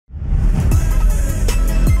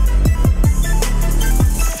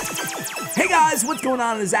guys, what's going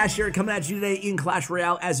on? It's Ash here coming at you today in Clash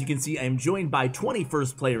Royale. As you can see, I am joined by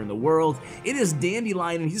 21st player in the world. It is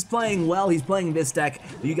Dandelion, and he's playing well. He's playing this deck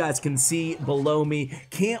that you guys can see below me.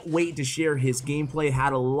 Can't wait to share his gameplay.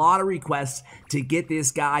 Had a lot of requests to get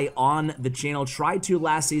this guy on the channel. Tried to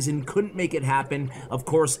last season, couldn't make it happen. Of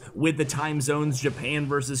course, with the time zones, Japan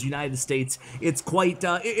versus United States, it's quite,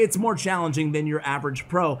 it's more challenging than your average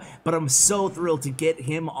pro. But I'm so thrilled to get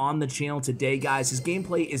him on the channel today, guys. His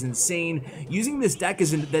gameplay is insane. Using this deck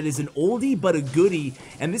that is an oldie but a goodie,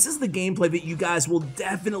 and this is the gameplay that you guys will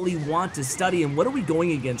definitely want to study. And what are we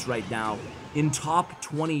going against right now in top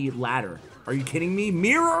 20 ladder? Are you kidding me?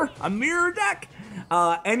 Mirror? A mirror deck?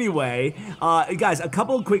 Anyway, guys, a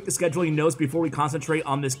couple of quick scheduling notes before we concentrate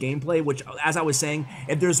on this gameplay, which, as I was saying,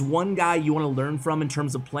 if there's one guy you want to learn from in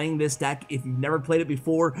terms of playing this deck, if you've never played it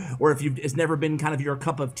before, or if it's never been kind of your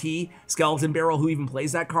cup of tea, Skeleton Barrel, who even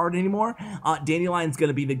plays that card anymore, Dandelion's going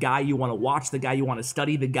to be the guy you want to watch, the guy you want to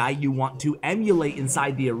study, the guy you want to emulate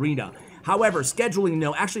inside the arena. However, scheduling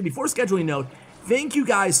note, actually, before scheduling note, thank you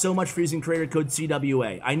guys so much for using creator code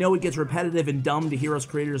CWA. I know it gets repetitive and dumb to hear us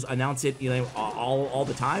creators announce it, you know, all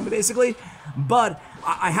the time, basically, but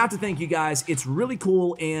I have to thank you guys. It's really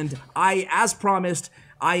cool, and as promised,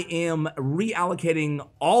 I am reallocating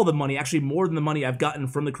all the money, actually more than the money I've gotten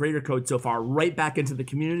from the creator code so far, right back into the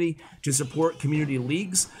community to support community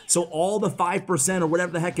leagues. So all the 5% or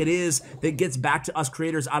whatever the heck it is that gets back to us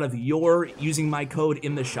creators out of your using my code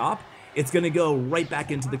in the shop, it's going to go right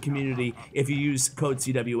back into the community if you use code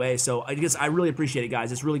CWA. So I really appreciate it,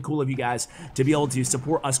 guys. It's really cool of you guys to be able to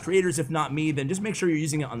support us creators. If not me, then just make sure you're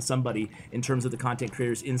using it on somebody in terms of the content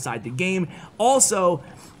creators inside the game. Also,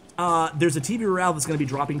 there's a TV Royale that's going to be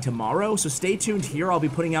dropping tomorrow, so stay tuned here. I'll be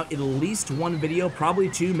putting out at least one video, probably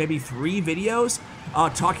two, maybe three videos,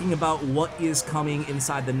 talking about what is coming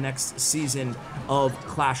inside the next season of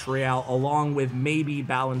Clash Royale, along with maybe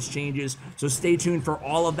balance changes. So stay tuned for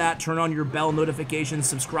all of that. Turn on your bell notifications,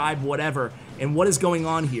 subscribe, whatever. And what is going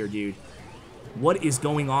on here, dude? What is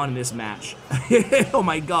going on in this match? Oh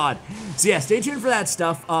my god. So yeah, stay tuned for that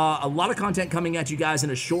stuff. A lot of content coming at you guys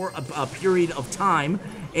in a short period of time.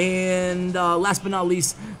 And last but not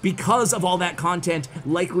least, because of all that content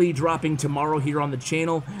likely dropping tomorrow here on the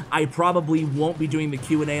channel, I probably won't be doing the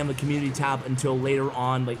Q&A on the community tab until later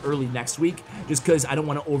on, like early next week, just because I don't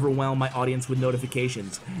want to overwhelm my audience with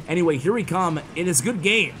notifications. Anyway, here we come, and it's a good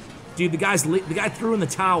game. Dude, the guy threw in the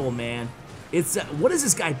towel, man. It's, what is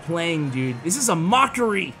this guy playing, dude? This is a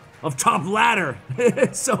mockery of top ladder.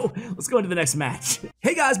 So let's go into the next match.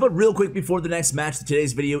 Hey guys, but real quick before the next match,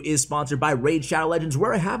 today's video is sponsored by Raid Shadow Legends,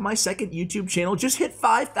 where I have my second YouTube channel. Just hit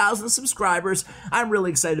 5,000 subscribers. I'm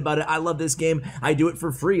really excited about it. I love this game. I do it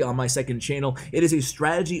for free on my second channel. It is a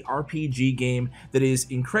strategy RPG game that is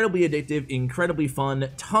incredibly addictive, incredibly fun,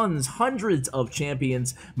 hundreds of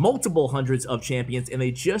champions, multiple hundreds of champions, and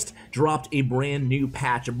they just dropped a brand new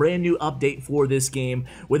patch, a brand new update for this game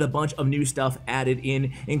with a bunch of new stuff added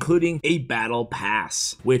in, including a battle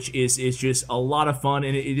pass, which is just a lot of fun,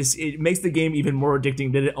 and it makes the game even more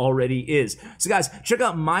addicting than it already is. So guys, check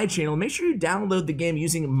out my channel. Make sure you download the game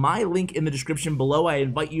using my link in the description below. I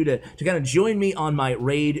invite you to kind of join me on my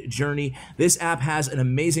raid journey. This app has an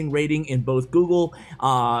amazing rating in both Google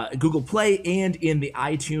Play and in the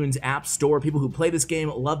iTunes App Store. People who play this game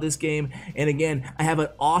love this game, and again, I have an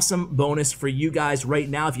awesome bonus for you guys right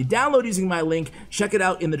now. If you download using my link, check it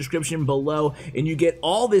out in the description below, and you get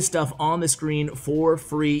all this stuff on the screen for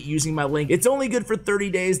free using my link. It's only good for 30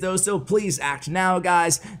 days though, so please act now,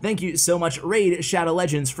 guys. Thank you so much, Raid Shadow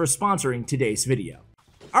Legends, for sponsoring today's video.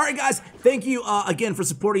 Alright guys, thank you again for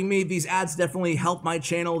supporting me. These ads definitely help my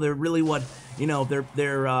channel. They're really what, you know,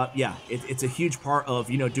 yeah, it's a huge part of,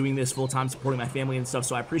 you know, doing this full-time, supporting my family and stuff,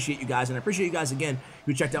 so I appreciate you guys, and I appreciate you guys again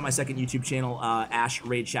who checked out my second YouTube channel, Ash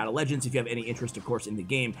Raid Shadow Legends, if you have any interest, of course, in the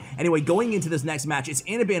game. Anyway, going into this next match, it's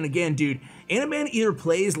Anaban again, dude. Anaban either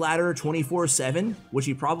plays ladder 24/7, which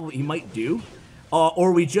he might do,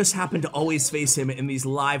 or we just happen to always face him in these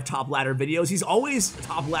live top ladder videos. He's always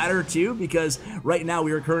top ladder too, because right now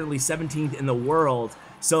we are currently 17th in the world.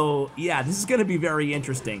 So yeah, this is going to be very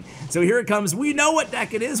interesting. So here it comes. We know what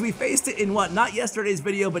deck it is. We faced it in what, not yesterday's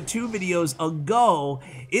video, but 2 videos ago.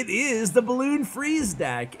 It is the Balloon Freeze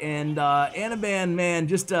deck, and Anaban, man,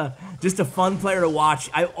 just a fun player to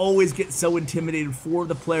watch. I always get so intimidated for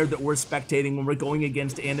the player that we're spectating when we're going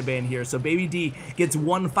against Anaban here. So Baby D gets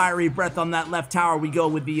one fiery breath on that left tower. We go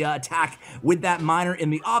with the attack with that miner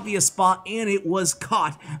in the obvious spot, and it was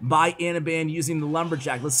caught by Anaban using the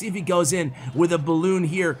lumberjack. Let's see if he goes in with a balloon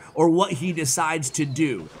here or what he decides to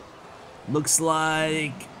do. Looks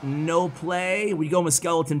like no play. We go with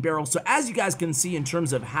Skeleton Barrel. So as you guys can see in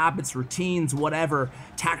terms of habits, routines, whatever,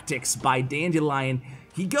 tactics by Dandelion,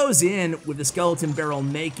 he goes in with the Skeleton Barrel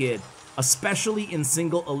naked, especially in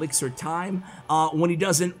single elixir time, when he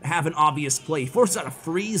doesn't have an obvious play. He forced out a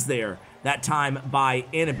freeze there that time by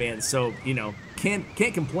Anaban, so, you know, can't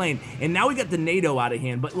complain. And now we got the NATO out of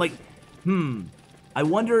hand, but like, I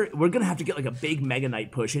wonder, we're gonna have to get like a big Mega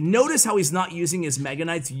Knight push. And notice how he's not using his Mega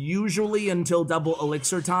Knights usually until double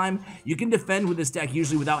elixir time. You can defend with this deck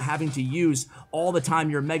usually without having to use all the time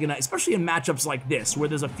your Mega Knight, especially in matchups like this, where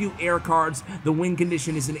there's a few air cards, the win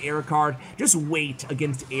condition is an air card. Just wait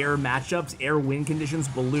against air matchups, air win conditions,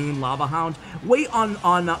 Balloon, Lava Hound. Wait on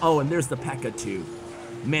oh, and there's the P.E.K.K.A. too.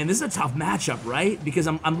 Man, this is a tough matchup, right? Because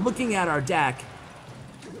I'm looking at our deck.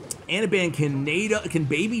 Anaban can NATO, can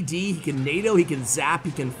Baby D, he can NATO, he can zap,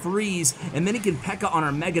 he can freeze, and then he can P.E.K.K.A. on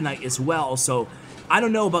our Mega Knight as well. So I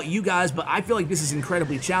don't know about you guys, but I feel like this is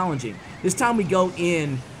incredibly challenging. This time we go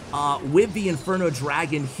in with the Inferno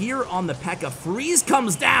Dragon here on the P.E.K.K.A. Freeze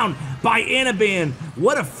comes down by Anaban.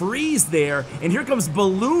 What a freeze there. And here comes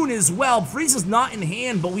Balloon as well. Freeze is not in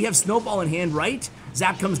hand, but we have Snowball in hand, right?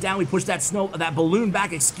 Zap comes down, we push that Balloon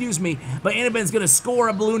back, excuse me. But Anaban's gonna score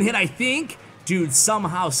a Balloon hit, I think. Dude,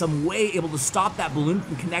 somehow, some way able to stop that Balloon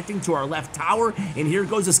from connecting to our left tower. And here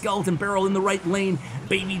goes a Skeleton Barrel in the right lane.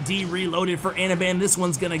 Baby D reloaded for Anaban. This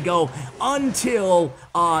one's gonna go until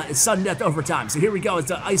sudden death overtime. So here we go.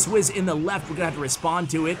 It's an Ice Whiz in the left. We're gonna have to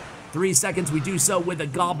respond to it. 3 seconds, we do so with a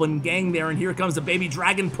Goblin Gang there. And here comes the Baby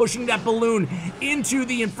Dragon pushing that Balloon into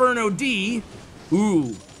the Inferno D.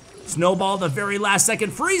 Ooh. Snowball the very last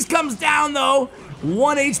second. Freeze comes down though.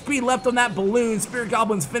 1 HP left on that Balloon. Spirit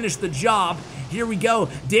Goblins finish the job. Here we go.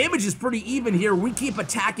 Damage is pretty even here. We keep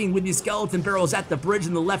attacking with these Skeleton Barrels at the bridge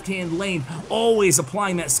in the left-hand lane, always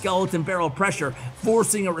applying that Skeleton Barrel pressure,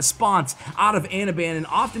 forcing a response out of Anaban, and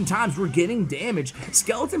oftentimes we're getting damage.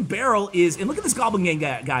 Skeleton Barrel is, and look at this Goblin Gang,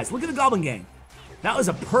 guys. Look at the Goblin Gang. That was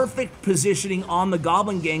a perfect positioning on the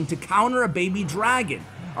Goblin Gang to counter a Baby Dragon.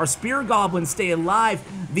 Our Spear Goblins stay alive.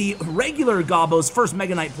 The regular Gobbo's first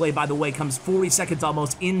Mega Knight play, by the way, comes 40 seconds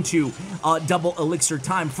almost into double elixir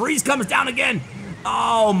time. Freeze comes down again.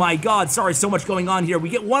 Oh my god, sorry, so much going on here. We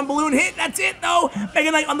get 1 Balloon hit, that's it though.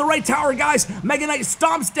 Mega Knight on the right tower, guys. Mega Knight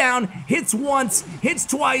stomps down, hits once, hits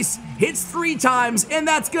twice, hits 3 times, and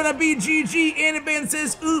that's gonna be GG. Anaban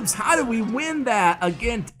says, oops, how did we win that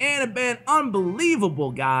against Anaban?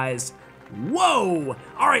 Unbelievable, guys. Whoa.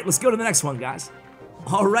 All right, let's go to the next one, guys.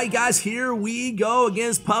 All right, guys, here we go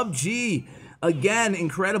against PUBG. Again,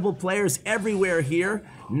 incredible players everywhere here.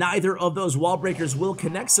 Neither of those wall breakers will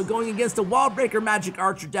connect, so going against a wall breaker Magic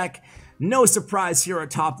Archer deck, no surprise here at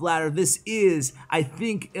top ladder. This is, I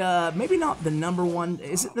think, maybe not the #1.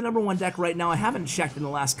 Is it the #1 deck right now? I haven't checked in the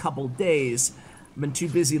last couple days. I've been too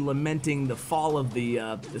busy lamenting the fall of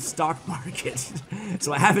the stock market,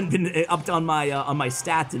 so I haven't been up on my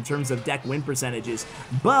stats in terms of deck win percentages.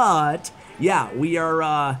 But yeah, we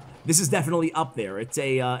are. This is definitely up there. It's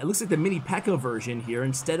a. It looks like the mini P.E.K.K.A. version here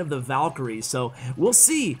instead of the Valkyrie. So we'll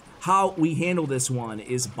see how we handle this one.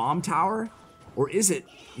 Is Bomb Tower, or is it?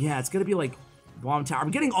 Yeah, it's gonna be like Bomb Tower.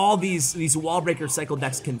 I'm getting all these wall breaker cycle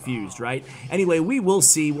decks confused, right? Anyway, we will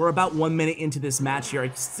see. We're about 1 minute into this match here.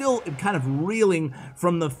 I still am kind of reeling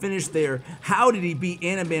from the finish there. How did he beat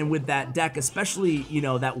Anaban with that deck? Especially, you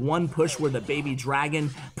know, that one push where the Baby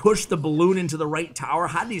Dragon pushed the Balloon into the right tower.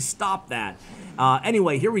 How did he stop that?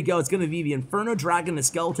 Anyway, here we go. It's going to be the Inferno Dragon, the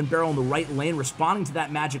Skeleton Barrel in the right lane, responding to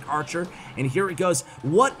that Magic Archer. And here it goes.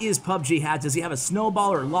 What is PUBG has? Does he have a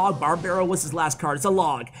Snowball or Log? Barbaro? What's his last card? It's a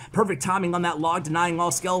Log. Perfect timing on that Log, denying all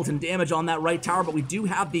skeleton damage on that right tower. But we do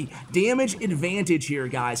have the damage advantage here,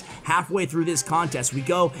 guys. Halfway through this contest, we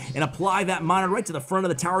go and apply that Miner right to the front of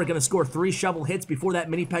the tower. Going to score 3 shovel hits before that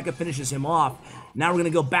mini P.E.K.K.A. finishes him off. Now we're going to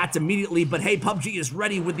go bats immediately, but hey, PUBG is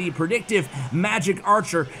ready with the predictive Magic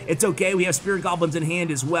Archer. It's okay, we have Spirit Goblins in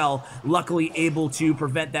hand as well, luckily able to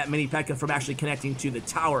prevent that mini P.E.K.K.A. from actually connecting to the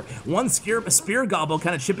tower. One Spirit Goblin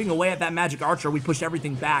kind of chipping away at that Magic Archer. We push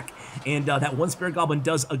everything back, and that one Spirit Goblin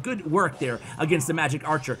does a good work there against the Magic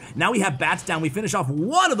Archer. Now we have bats down. We finish off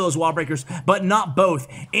one of those wall breakers, but not both,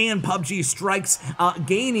 and PUBG strikes,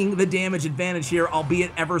 gaining the damage advantage here,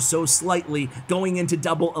 albeit ever so slightly, going into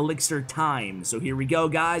double elixir time. So here we go,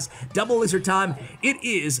 guys. Double elixir time. It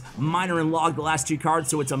is Miner and Log, the last 2 cards,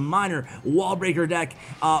 so it's a Miner wall breaker deck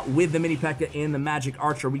with the mini P.E.K.K.A. and the Magic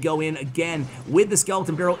Archer. We go in again with the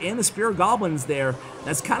Skeleton Barrel and the Spirit Goblins there.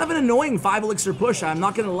 That's kind of an annoying 5 elixir push, I'm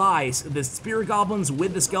not gonna lie. The Spirit Goblins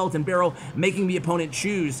with the Skeleton Barrel make making the opponent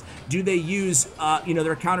choose. Do they use, you know,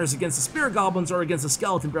 their counters against the Spirit Goblins or against the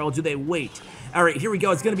Skeleton Barrel? Do they wait? All right, here we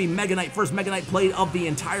go. It's going to be Mega Knight, first Mega Knight played of the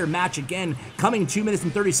entire match. Again, coming 2 minutes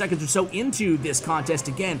and 30 seconds or so into this contest.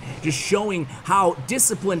 Again, just showing how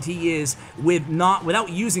disciplined he is with without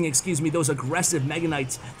using, excuse me, those aggressive Mega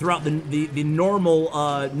Knights throughout the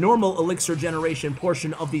normal elixir generation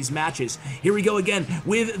portion of these matches. Here we go again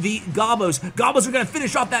with the Gobos. Gobos are going to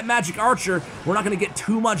finish off that Magic Archer. We're not going to get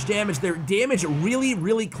too much damage there. Damage really,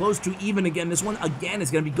 really close to even again. This one, again, is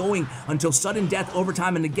going to be going until sudden death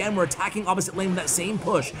overtime. And again, we're attacking opposite lane with that same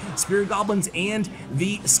push. Spirit Goblins and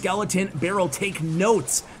the Skeleton Barrel, take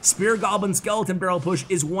notes. Spirit Goblin Skeleton Barrel push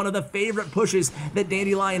is one of the favorite pushes that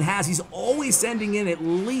Dandelion has. He's always sending in at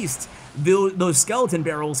least those Skeleton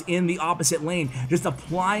Barrels in the opposite lane, just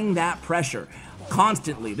applying that pressure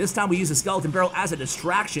constantly. This time we use the Skeleton Barrel as a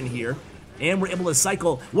distraction here, and we're able to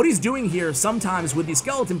cycle. What he's doing here sometimes with these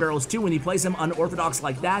Skeleton Barrels too, when he plays them unorthodox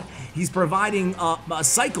like that, he's providing a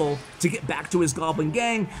cycle to get back to his Goblin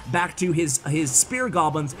Gang, back to his Spirit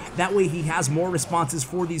Goblins. That way he has more responses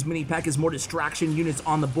for these mini P.E.K.K.A.s, more distraction units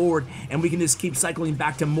on the board, and we can just keep cycling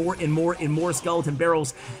back to more and more and more Skeleton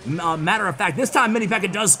Barrels. Matter of fact, this time mini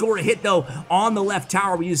P.E.K.K.A. does score a hit though on the left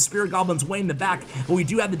tower. We use Spirit Goblins way in the back, but we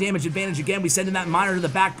do have the damage advantage again. We send in that Miner to the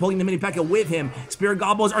back, pulling the mini P.E.K.K.A. with him. Spirit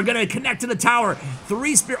Goblins are going to connect to the tower.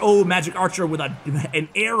 3 Spirit, oh, Magic Archer with an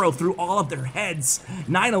arrow through all of their heads.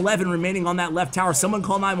 9/11 remaining on that left tower. Someone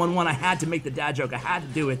call 911. I had to make the dad joke. I had to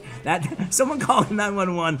do it. Someone call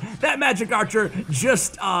 911. That Magic Archer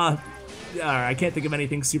just I can't think of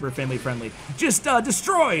anything super family friendly. Just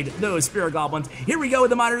destroyed those Spirit Goblins. Here we go with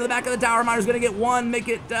the Miner to the back of the tower. Miner's gonna get 1, make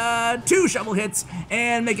it 2 shovel hits,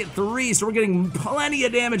 and make it 3. So we're getting plenty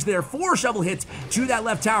of damage there. 4 shovel hits to that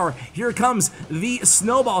left tower. Here comes the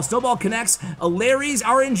Snowball. Snowball connects. Larry's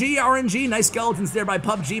RNG. Nice skeletons there by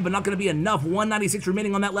PUBG, but not gonna be enough. 196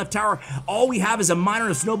 remaining on that left tower. All we have is a Miner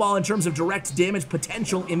and a Snowball in terms of direct damage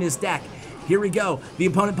potential in this deck. Here we go. The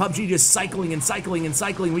opponent PUBG just cycling and cycling and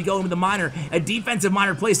cycling. We go in with the Miner. A defensive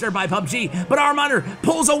Miner placed there by PUBG, but our Miner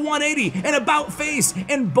pulls a 180 and about face,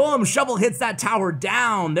 and boom, shovel hits that tower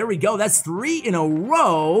down. There we go. That's 3 in a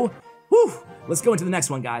row. Whew. Let's go into the next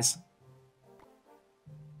one, guys.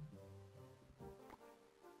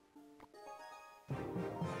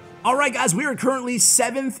 All right, guys, we are currently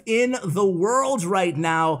 7th in the world right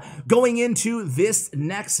now going into this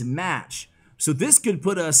next match. So this could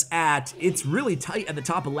put us at, it's really tight at the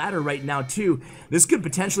top of the ladder right now too. This could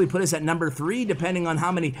potentially put us at number 3 depending on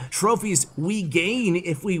how many trophies we gain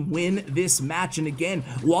if we win this match. And again,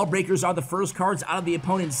 Wall Breakers are the first cards out of the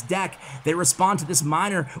opponent's deck. They respond to this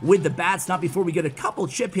Miner with the bats, not before we get a couple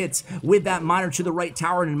chip hits with that Miner to the right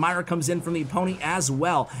tower, and Miner comes in from the opponent as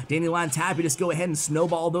well. Dandelion's happy to just go ahead and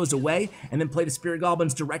snowball those away and then play the Spirit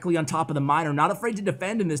Goblins directly on top of the Miner. Not afraid to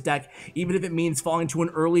defend in this deck, even if it means falling to an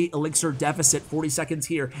early elixir deficit. 40 seconds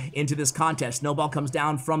here into this contest. Snowball comes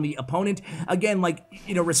down from the opponent. Again, like,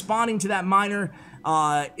 you know, responding to that Miner,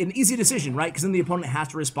 an easy decision, right? Because then the opponent has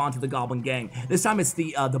to respond to the Goblin Gang. This time it's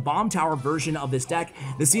the bomb tower version of this deck.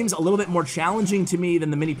 This seems a little bit more challenging to me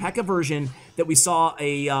than the mini P.E.K.K.A. version that we saw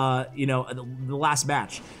the last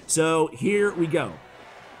match. So here we go.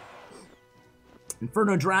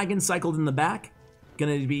 Inferno Dragon cycled in the back.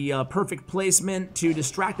 Going to be a perfect placement to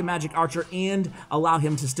distract the Magic Archer and allow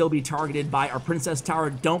him to still be targeted by our Princess Tower.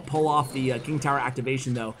 Don't pull off the King Tower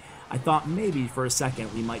activation though. I thought maybe for a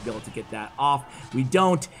second we might be able to get that off. We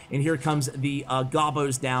don't, and here comes the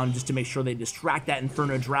Gobos down just to make sure they distract that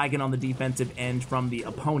Inferno Dragon on the defensive end from the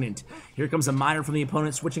opponent. Here comes a Miner from the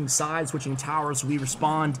opponent, switching sides, switching towers. We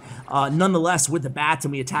respond nonetheless with the bats,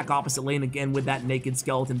 and we attack opposite lane again with that naked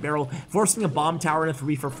Skeleton Barrel, forcing a bomb tower and a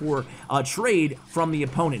 3-for-4 trade from the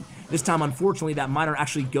opponent. This time, unfortunately, that Miner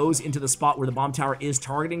actually goes into the spot where the bomb tower is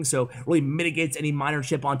targeting, so really mitigates any Miner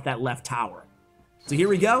chip onto that left tower. So here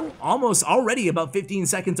we go, almost already about 15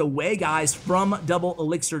 seconds away, guys, from double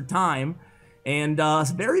elixir time. And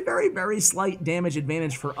very, very, very slight damage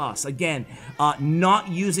advantage for us. Again, not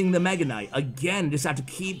using the Mega Knight. Again, just have to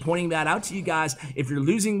keep pointing that out to you guys. If you're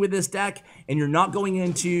losing with this deck and you're not going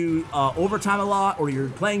into overtime a lot, or you're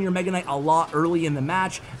playing your Mega Knight a lot early in the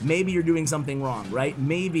match, maybe you're doing something wrong, right?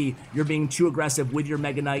 Maybe you're being too aggressive with your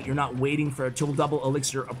Mega Knight. You're not waiting for a double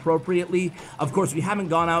elixir appropriately. Of course, we haven't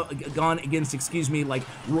gone against, excuse me, like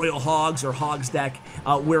Royal Hogs or Hogs deck,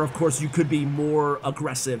 where of course you could be more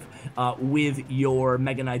aggressive with your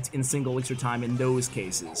Mega Knights in single elixir time in those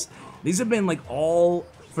cases. These have been like all,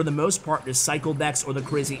 for the most part, the cycle decks or the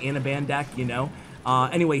crazy Anaban deck, you know.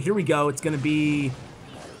 Anyway, here we go. It's going to be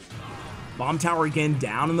Bomb Tower again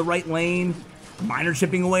down in the right lane. Miner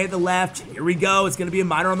chipping away at the left. Here we go. It's going to be a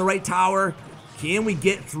Miner on the right tower. Can we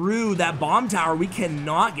get through that bomb tower? We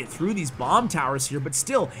cannot get through these bomb towers here, but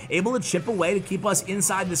still able to chip away to keep us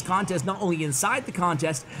inside this contest, not only inside the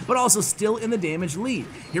contest, but also still in the damage lead.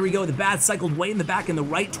 Here we go, the bat cycled way in the back in the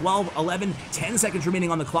right, 12, 11, 10 seconds remaining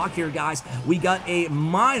on the clock here, guys. We got a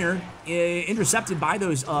Miner intercepted by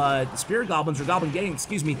those Spirit Goblins, or Goblin Gang,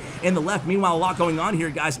 excuse me, in the left. Meanwhile, a lot going on here,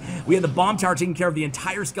 guys. We had the bomb tower taking care of the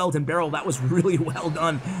entire skeleton barrel. That was really well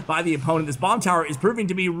done by the opponent. This bomb tower is proving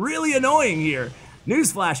to be really annoying here.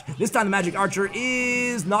 Newsflash, this time the Magic Archer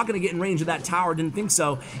is not going to get in range of that tower, didn't think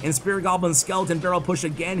so. And Spirit Goblin skeleton barrel push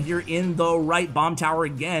again here in the right. Bomb tower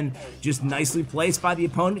again, just nicely placed by the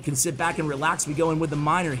opponent. Can sit back and relax. We go in with the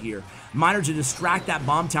Miner here. Miner to distract that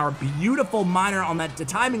bomb tower. Beautiful Miner on that, the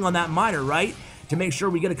timing on that Miner, right? To make sure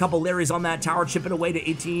we get a couple Larrys on that tower, chip it away to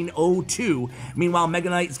 1802. Meanwhile, Mega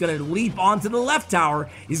Knight is going to leap onto the left tower.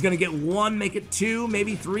 He's going to get one, make it two,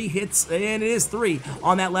 maybe three hits, and it is three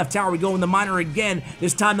on that left tower. We go in the Miner again.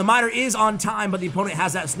 This time the Miner is on time, but the opponent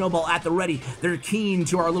has that snowball at the ready. They're keen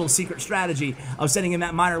to our little secret strategy of sending in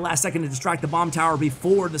that Miner last second to distract the bomb tower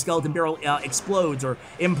before the skeleton barrel explodes or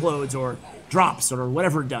implodes or drops or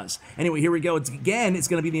whatever it does. Anyway, here we go. It's going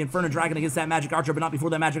to be the Inferno Dragon against that Magic Archer, but not before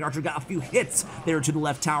that Magic Archer got a few hits there to the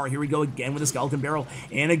left tower. Here we go again with the skeleton barrel,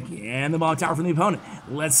 and again the bomb tower from the opponent.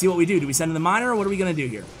 Let's see what we do. Do we send in the Miner, or what are we going to do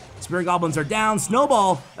here? Spirit Goblins are down.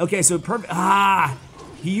 Snowball. Okay, so perfect.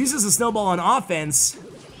 He uses the snowball on offense,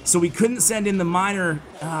 so we couldn't send in the Miner.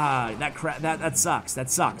 That sucks.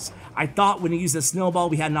 That sucks. I thought when he used the snowball,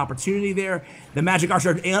 we had an opportunity there. The Magic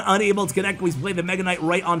Archer unable to connect. We played the Mega Knight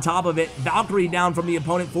right on top of it. Valkyrie down from the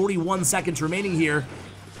opponent. 41 seconds remaining here.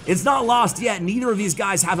 It's not lost yet. Neither of these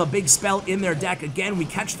guys have a big spell in their deck. Again, we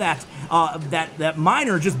catch that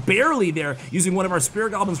Miner just barely there, using one of our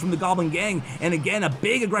Spirit Goblins from the Goblin Gang. And again, a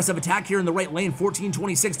big aggressive attack here in the right lane. 14,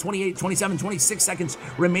 26, 28, 27, 26 seconds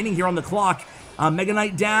remaining here on the clock. Mega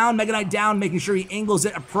Knight down, making sure he angles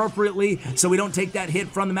it appropriately so we don't take that hit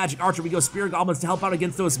from the Magic Archer. We go Spirit Goblins to help out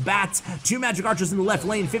against those bats. Two Magic Archers in the left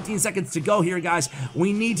lane, 15 seconds to go here, guys.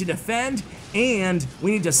 We need to defend, and we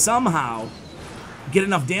need to somehow get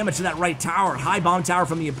enough damage to that right tower. High bomb tower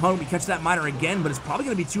from the opponent. We catch that Miner again, but it's probably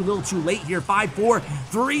going to be too little too late here. 5, 4,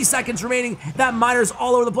 3 seconds remaining. That Miner's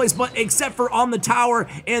all over the place, but except for on the tower,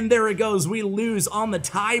 and there it goes. We lose on the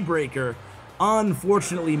tiebreaker.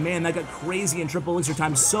 Unfortunately, man, that got crazy in triple elixir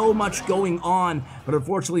time. So much going on, but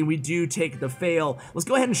unfortunately, we do take the fail. Let's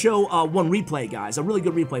go ahead and show one replay, guys. A really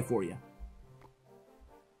good replay for you.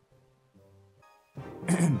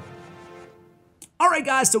 All right,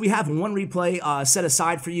 guys, so we have one replay set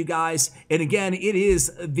aside for you guys. And again, it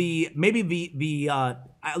is I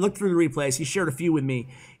looked through the replays. He shared a few with me.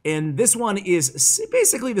 And this one is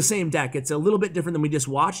basically the same deck. It's a little bit different than we just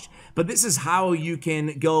watched, but this is how you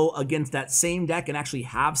can go against that same deck and actually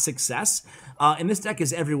have success. And this deck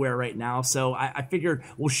is everywhere right now, so I figured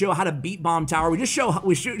we'll show how to beat Bomb Tower. We just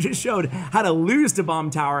showed how to lose to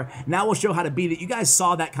Bomb Tower. Now we'll show how to beat it. You guys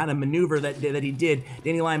saw that kind of maneuver that he did.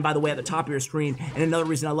 Dandelion, by the way, at the top of your screen. And another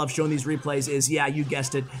reason I love showing these replays is, yeah, you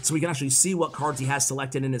guessed it, so we can actually see what cards he has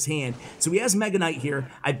selected in his hand. So he has Mega Knight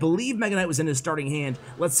here. I believe Mega Knight was in his starting hand.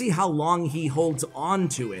 Let's see how long he holds on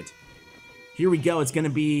to it. Here we go. It's going to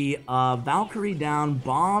be Valkyrie down.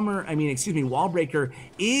 Wall Breaker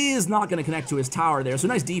is not going to connect to his tower there. So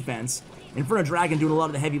nice defense. Inferno Dragon doing a lot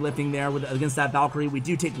of the heavy lifting there against that Valkyrie. We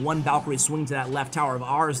do take one Valkyrie swing to that left tower of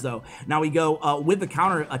ours, though. Now we go with the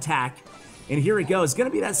counter attack. And here it goes. It's going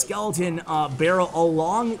to be that skeleton barrel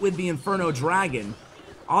along with the Inferno Dragon.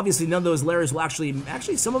 Obviously, none of those Larrys will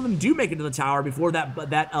actually, some of them do make it to the tower before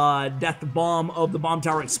that death bomb of the bomb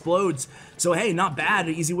tower explodes. So, hey, not bad.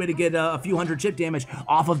 An easy way to get a few hundred chip damage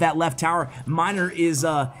off of that left tower. Miner is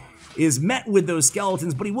met with those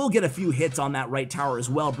skeletons, but he will get a few hits on that right tower as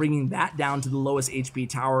well, bringing that down to the lowest HP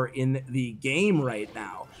tower in the game right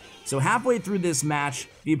now. So halfway through this match,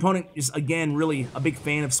 the opponent is, again, really a big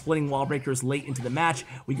fan of splitting wall breakers late into the match.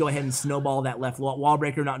 We go ahead and snowball that left wall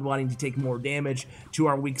breaker, not wanting to take more damage to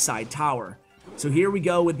our weak side tower. So here we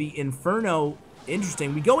go with the Inferno.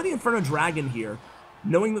 Interesting. We go with the Inferno Dragon here,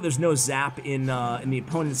 knowing that there's no zap in the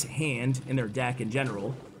opponent's hand, in their deck in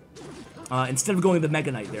general. Instead of going with the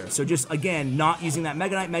Mega Knight there. So just, again, not using that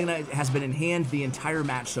Mega Knight. Mega Knight has been in hand the entire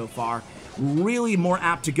match so far. Really more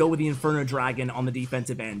apt to go with the Inferno Dragon on the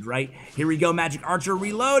defensive end, right? Here we go, Magic Archer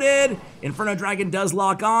reloaded. Inferno Dragon does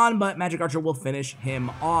lock on, but Magic Archer will finish him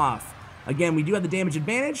off. Again, we do have the damage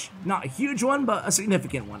advantage. Not a huge one, but a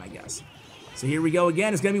significant one, I guess. So here we go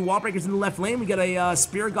again. It's going to be wall breakers in the left lane. We got a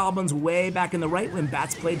Spirit Goblins way back in the right when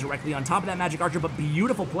Bats played directly on top of that Magic Archer, but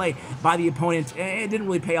beautiful play by the opponent. It didn't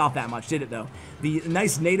really pay off that much, did it, though? The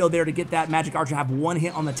nice NATO there to get that Magic Archer, have one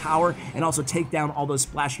hit on the tower, and also take down all those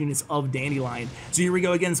splash units of Dandelion. So here we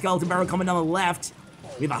go again. Skeleton Barrel coming down the left.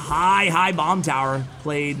 We have a high bomb tower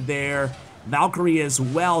played there. Valkyrie as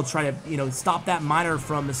well, try to, stop that Miner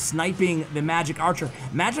from sniping the Magic Archer.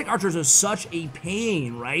 Magic Archers are such a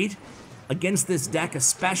pain, right? Against this deck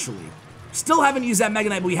especially. Still haven't used that Mega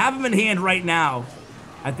Knight, but we have him in hand right now.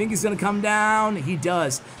 I think he's gonna come down. He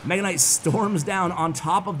does. Mega Knight storms down on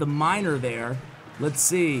top of the Miner there. Let's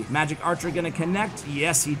see, Magic Archer gonna connect?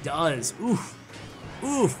 Yes, he does. Oof,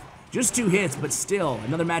 oof. Just 2 hits, but still,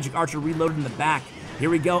 another Magic Archer reloaded in the back. Here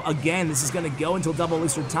we go again. This is going to go until double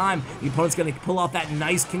elixir time. The opponent's going to pull off that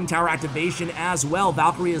nice King Tower activation as well.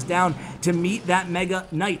 Valkyrie is down to meet that Mega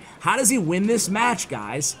Knight. How does he win this match,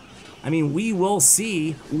 guys? I mean, we will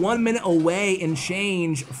see. 1 minute away and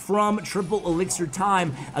change from triple elixir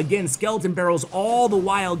time. Again, Skeleton Barrels all the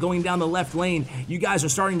while going down the left lane. You guys are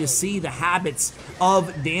starting to see the habits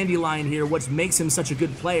of Dandelion here, what makes him such a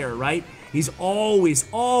good player, right? He's always,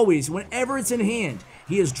 whenever it's in hand,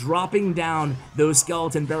 he is dropping down those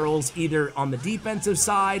Skeleton Barrels either on the defensive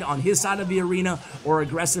side, on his side of the arena, or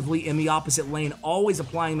aggressively in the opposite lane, always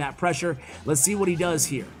applying that pressure. Let's see what he does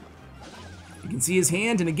here. You can see his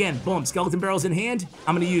hand, and again, boom, Skeleton Barrels in hand.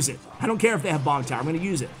 I'm going to use it. I don't care if they have Bomb Tower. I'm going to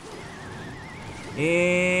use it.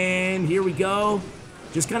 And here we go.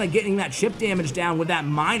 Just kind of getting that chip damage down with that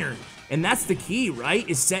Miner. And that's the key, right?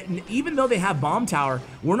 Is setting, even though they have Bomb Tower,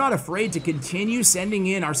 we're not afraid to continue sending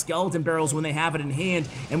in our Skeleton Barrels when they have it in hand,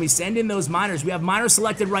 and we send in those Miners. We have Miner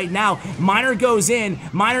selected right now. Miner goes in.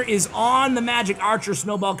 Miner is on the Magic Archer.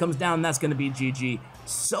 Snowball comes down, and that's going to be GG.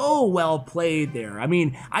 So well played there. I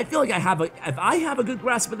mean, I feel like if I have a good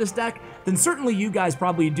grasp of this deck, then certainly you guys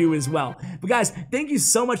probably do as well. But guys, thank you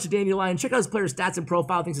so much to Dandelion. Check out his player stats and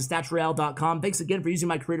profile. Thanks to StatsRoyale.com. Thanks again for using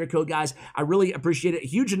my creator code, guys. I really appreciate it. A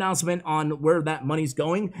huge announcement on where that money's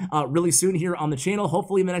going really soon here on the channel,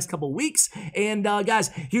 hopefully in the next couple weeks. And guys,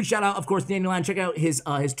 huge shout out, of course, to Dandelion. Check out his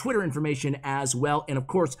Twitter information as well. And of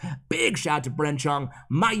course, big shout out to Bren Chong,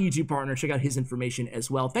 my YouTube partner. Check out his information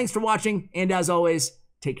as well. Thanks for watching, and as always,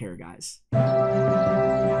 take care, guys.